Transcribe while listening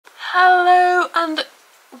Hello and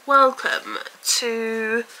welcome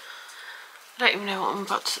to, I don't even know what I'm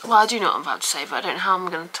about to, well I do know what I'm about to say, but I don't know how I'm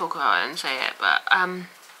going to talk about it and say it, but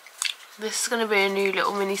this is going to be a new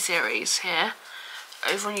little mini series here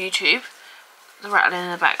over on YouTube. The rattling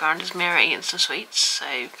in the background is me eating some sweets,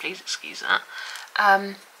 so please excuse that.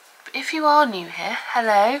 But if you are new here,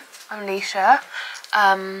 hello, I'm Leesha.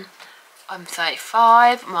 I'm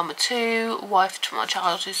 35, mum of 2, wife to my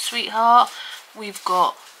childhood sweetheart. We've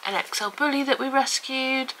got an XL bully that we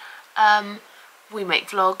rescued. We make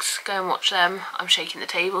vlogs, go and watch them. I'm shaking the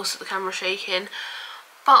table so the camera's shaking.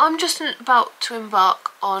 But I'm just about to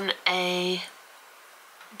embark on a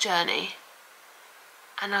journey.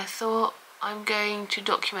 And I thought I'm going to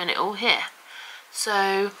document it all here.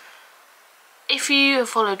 So if you have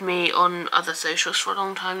followed me on other socials for a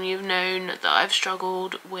long time, you've known that I've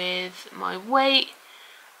struggled with my weight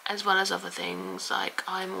as well as other things. Like,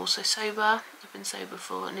 I'm also sober. I've been sober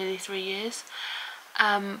for nearly 3 years,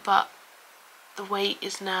 but the weight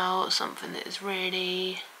is now something that is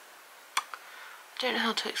really, I don't know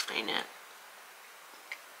how to explain it,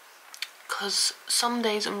 because some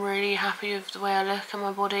days I'm really happy with the way I look in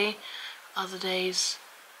my body, other days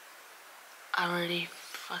I really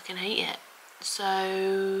fucking hate it.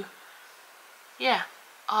 So yeah,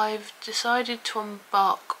 I've decided to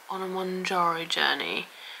embark on a Mounjaro journey.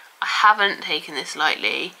 I haven't taken this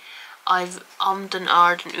lightly. I've ummed and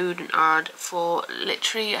ahed and oohed and ahed for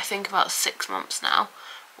literally I think about 6 months now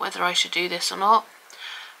whether I should do this or not,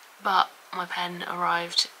 but my pen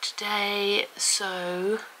arrived today,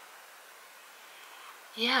 so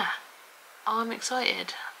yeah, I'm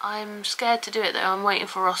excited. I'm scared to do it though. I'm waiting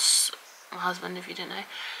for Ross, my husband, if you didn't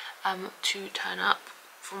know, to turn up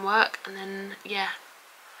from work, and then yeah,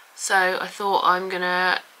 so I thought I'm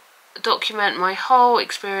gonna document my whole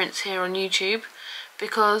experience here on YouTube,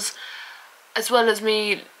 because as well as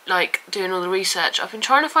me like doing all the research, I've been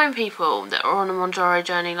trying to find people that are on a Mounjaro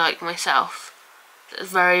journey like myself, that are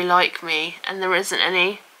very like me, and there isn't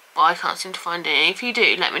any. Well, I can't seem to find any. If you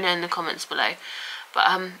do, let me know in the comments below. But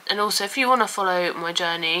and also if you want to follow my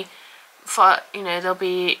journey, you know, there'll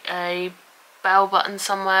be a bell button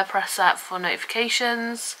somewhere, press that for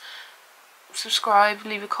notifications, subscribe,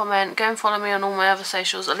 leave a comment, go and follow me on all my other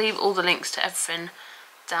socials. I'll leave all the links to everything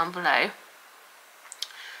down below.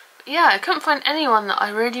 But yeah, I couldn't find anyone that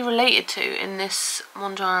I really related to in this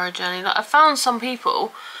Mounjaro journey. Like, I found some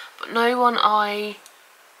people, but no one I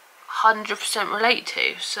 100% relate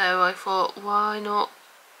to, so I thought, why not?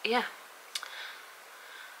 Yeah,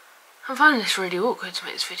 I'm finding this really awkward to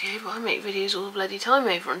make this video, but I make videos all the bloody time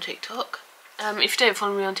over on TikTok. If you don't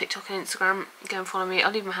follow me on TikTok and Instagram, go and follow me.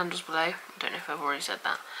 I'll leave my handles below. I don't know if I've already said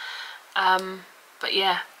that. But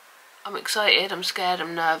yeah, I'm excited, I'm scared,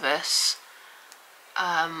 I'm nervous.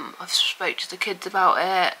 I've spoke to the kids about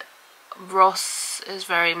it. Ross is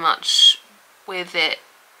very much with it.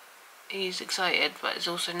 He's excited, but he's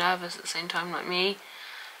also nervous at the same time, like me.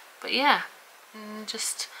 But yeah,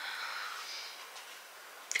 just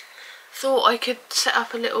thought I could set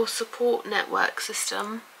up a little support network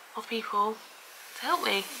system of people to help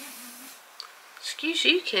me. Excuse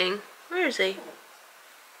you, King. Where is he?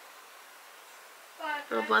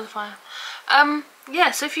 Oh, by the fire.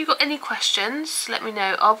 Yeah, so if you've got any questions, let me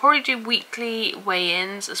know. I'll probably do weekly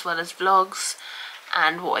weigh-ins as well as vlogs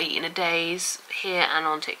and what I eat in a days here and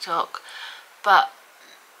on TikTok. But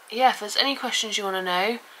yeah, if there's any questions you want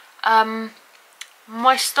to know,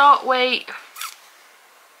 my start weight,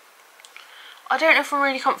 I don't know if I'm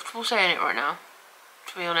really comfortable saying it right now,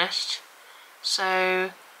 to be honest.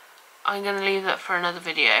 So I'm going to leave that for another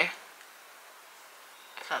video,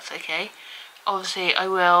 if that's okay. Obviously I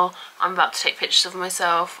will, I'm about to take pictures of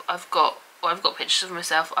myself. I've got pictures of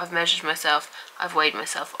myself, I've measured myself, I've weighed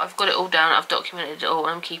myself, I've got it all down, I've documented it all,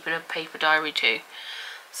 and I'm keeping a paper diary too.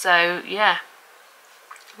 So yeah,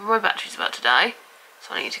 my battery's about to die,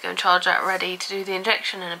 so I need to go and charge that ready to do the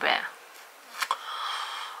injection in a bit.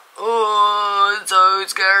 Oh, it's so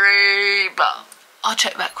scary, but I'll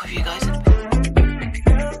check back with you guys in a bit.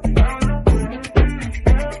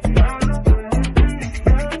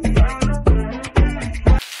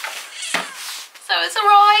 So it's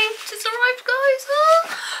arrived guys.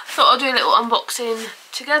 Oh. Thought I'll do a little unboxing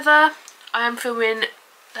together. I am filming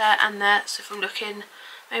there and there, so if I'm looking,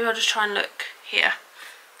 maybe I'll just try and look here,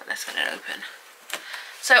 but let's get it open.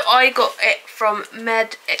 So I got it from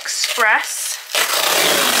Med Express.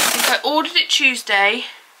 I think I ordered it Tuesday,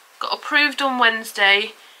 got approved on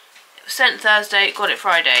Wednesday, it was sent Thursday, got it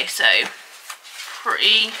Friday, so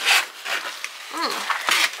pretty,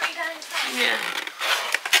 yeah.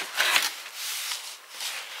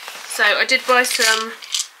 So I did buy some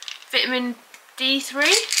vitamin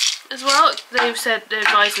D3 as well. They've said, they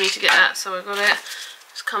advised me to get that, so I got it.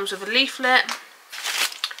 This comes with a leaflet.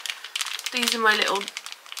 These are my little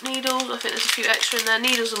needles. I think there's a few extra in there.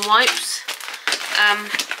 Needles and wipes.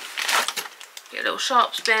 Get a little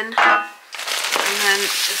sharps bin. And then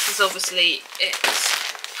this is obviously it.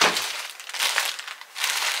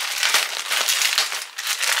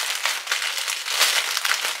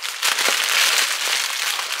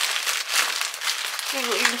 You've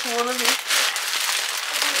got your little one of you.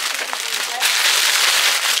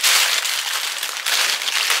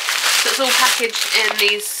 So it's all packaged in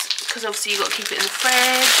these, because obviously you've got to keep it in the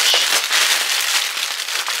fridge.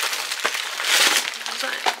 What's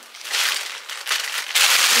that?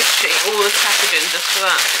 Literally all the packaging just for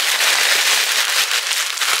that.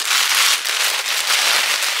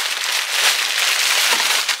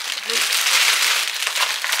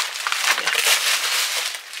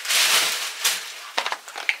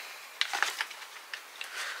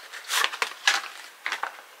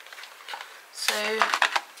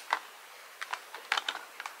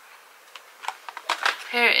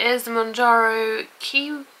 Here it is, the Mounjaro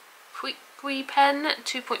Kiwi pen,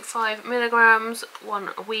 2.5 milligrams, 1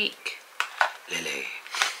 a week. Lily.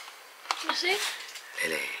 You see?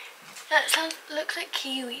 Lily. That looks like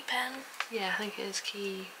kiwi pen. Yeah, I think it is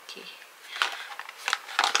key.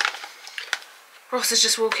 Ross is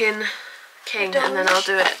just walking king, and then I'll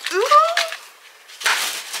do it. Ooh.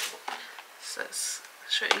 So it's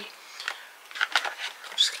really.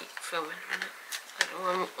 I'll just keep filming a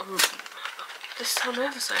minute. I'm this is how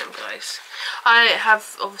nervous I am, guys. I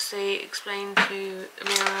have obviously explained to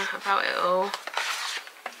Amira about it all,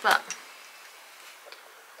 but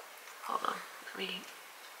hold on,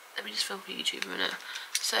 let me just film for YouTube a minute.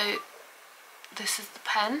 So this is the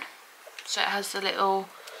pen. So it has the little,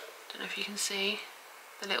 don't know if you can see,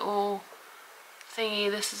 the little thingy.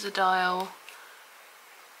 This is a dial.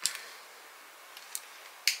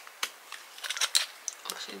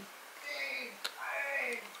 Obviously,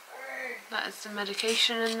 that is the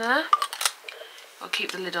medication in there. I'll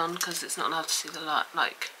keep the lid on because it's not allowed to see the light.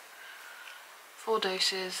 Like 4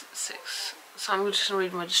 doses, 6. So I'm just gonna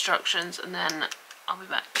read my instructions and then I'll be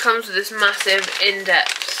back. It comes with this massive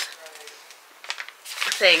in-depth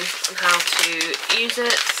thing on how to use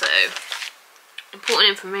it. So important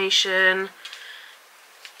information.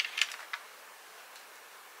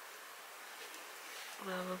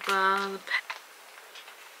 Blah blah blah.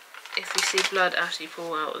 If you see blood after you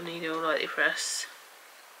pull out the needle, lightly press.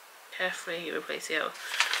 Carefully replace the out.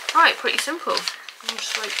 Right, pretty simple. I'll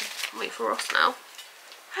just wait for Ross now.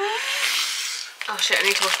 Oh shit, I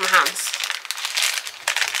need to wash my hands.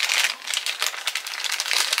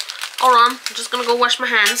 Hold on, I'm just gonna go wash my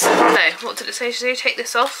hands. Okay, what did it say to do? Take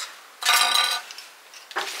this off.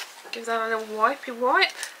 Give that a little wipey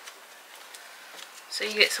wipe. So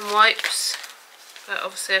you get some wipes. But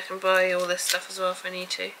obviously I can buy all this stuff as well if I need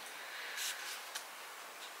to.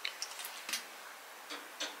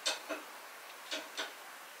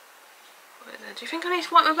 Do you think I need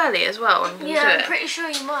to wipe my belly as well? Yeah, I'm pretty sure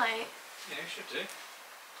you might. Yeah, you should do.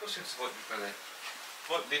 Of course you have to wipe your belly.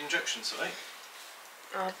 Wipe the injection site.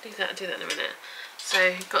 I'll do that in a minute. So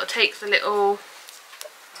you've got to take the little,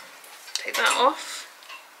 take that off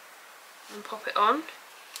and pop it on.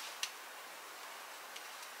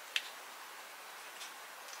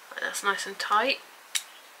 Right, that's nice and tight.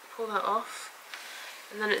 Pull that off.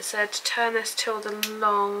 And then it said to turn this till the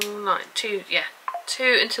long line. Two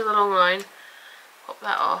until the long line. Pop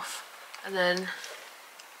that off, and then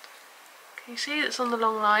can you see it's on the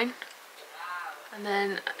long line? And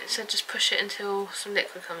then it said just push it until some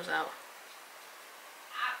liquid comes out.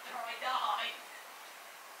 After I die.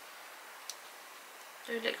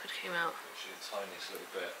 No liquid came out. Literally the tiniest little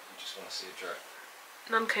bit. You just want to see a drip.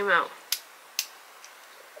 None came out.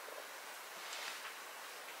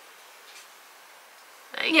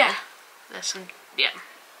 There you go. There's some. Yeah.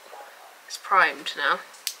 It's primed now.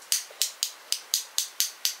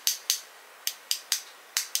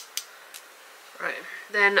 Right,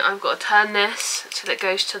 then I've got to turn this till it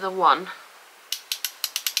goes to the 1.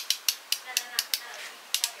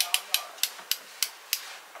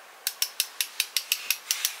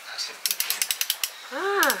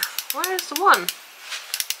 Ah, where's the 1?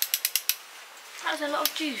 That was a lot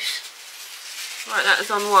of juice. Right, that is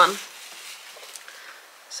on 1.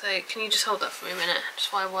 So can you just hold that for me a minute,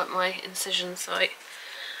 just while I wipe my incision site.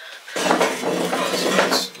 Oh,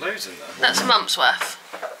 there's loads in there. That's a month's worth.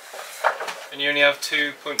 And you only have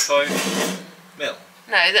 2.5 mil?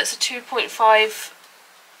 No, that's a 2.5.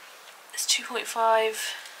 It's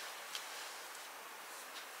 2.5.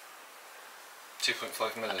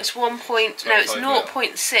 2.5 mil. It's 1 point. No, it's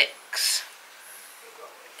 0.6.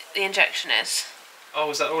 the injection is. Oh,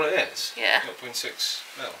 is that all it is? Yeah.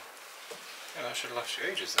 0.6 mil. Yeah, that should have lasted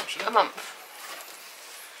you ages then, shouldn't A it? month.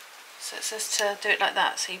 So it says to do it like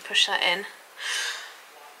that, so you push that in.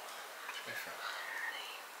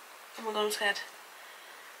 Oh my god, I'm scared.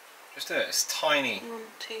 Just do it, it's tiny. 1,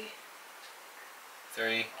 2.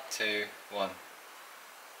 3, 2, 1.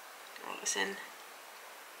 Roll this in.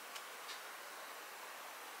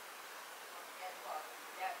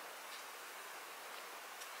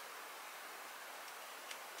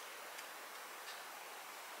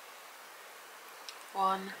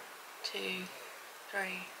 One, 2, 3,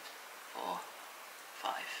 4,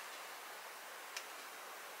 5.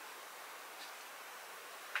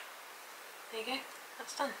 There you go.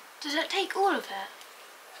 That's done. Does it take all of it?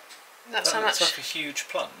 That's That how looks much. like a huge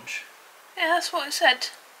plunge. Yeah, that's what it said.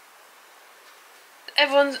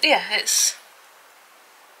 Everyone's, yeah, it's...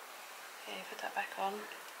 Okay, put that back on.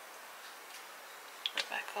 Put that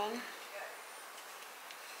back on.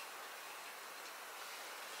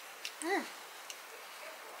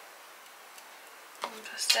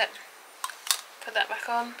 Twist it. Put that back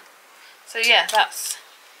on. So yeah, that's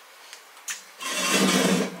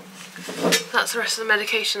the rest of the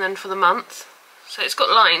medication then for the month. So it's got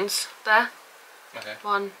lines there. Okay.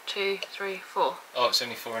 1, 2, 3, 4. Oh, it's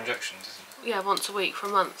only 4 injections, isn't it? Yeah, once a week for a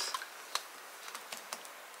month.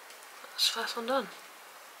 That's the first one done.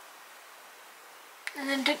 And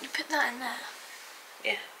then don't you put that in there?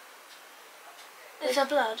 Yeah. Is there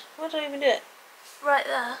blood? Why don't I even do it? Right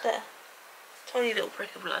there. There. Tiny little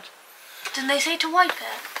prick of blood. Didn't they say to wipe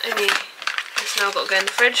it? Only this now I've got to go in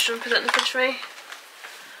the fridge. Do you want to put that in the fridge for me?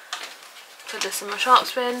 Put this in my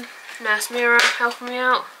sharps bin. Nurse Mira helping me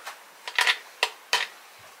out.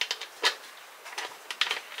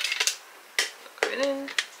 Put it in.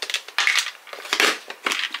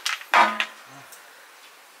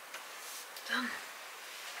 Done.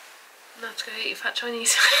 Now to go eat your fat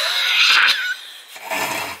Chinese.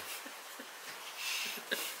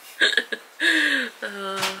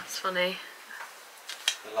 Oh, it's funny.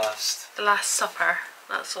 The last supper,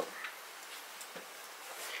 that's all.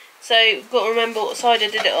 So, you've got to remember what side I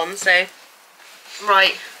did it on, so...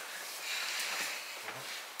 Right.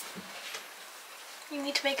 You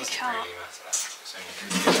need to make a Doesn't chart. really matter. It's only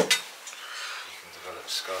you can develop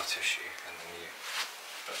scar tissue and then you...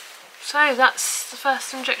 So, that's the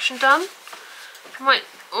first injection done.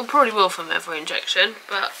 Probably will from every injection,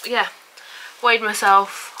 but yeah. Weighed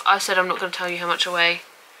myself. I said I'm not going to tell you how much I weigh.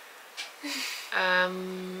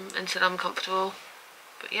 Until I'm comfortable.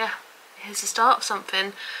 But yeah, here's the start of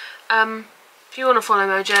something. If you want to follow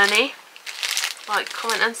my journey, like,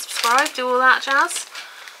 comment and subscribe, do all that jazz.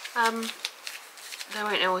 There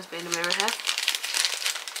won't always be in a mirror here.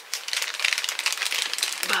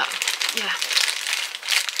 But yeah.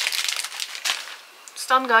 It's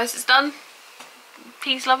done, guys, it's done.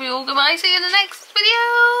 Peace, love you all, goodbye, see you in the next video.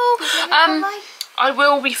 I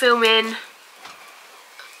will be filming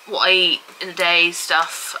what I eat in a day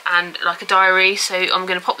stuff and like a diary, so I'm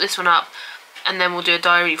going to pop this one up and then we'll do a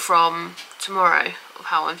diary from tomorrow of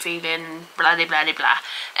how I'm feeling, blah blah blah blah.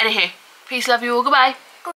 Anywho, peace, love you all, goodbye.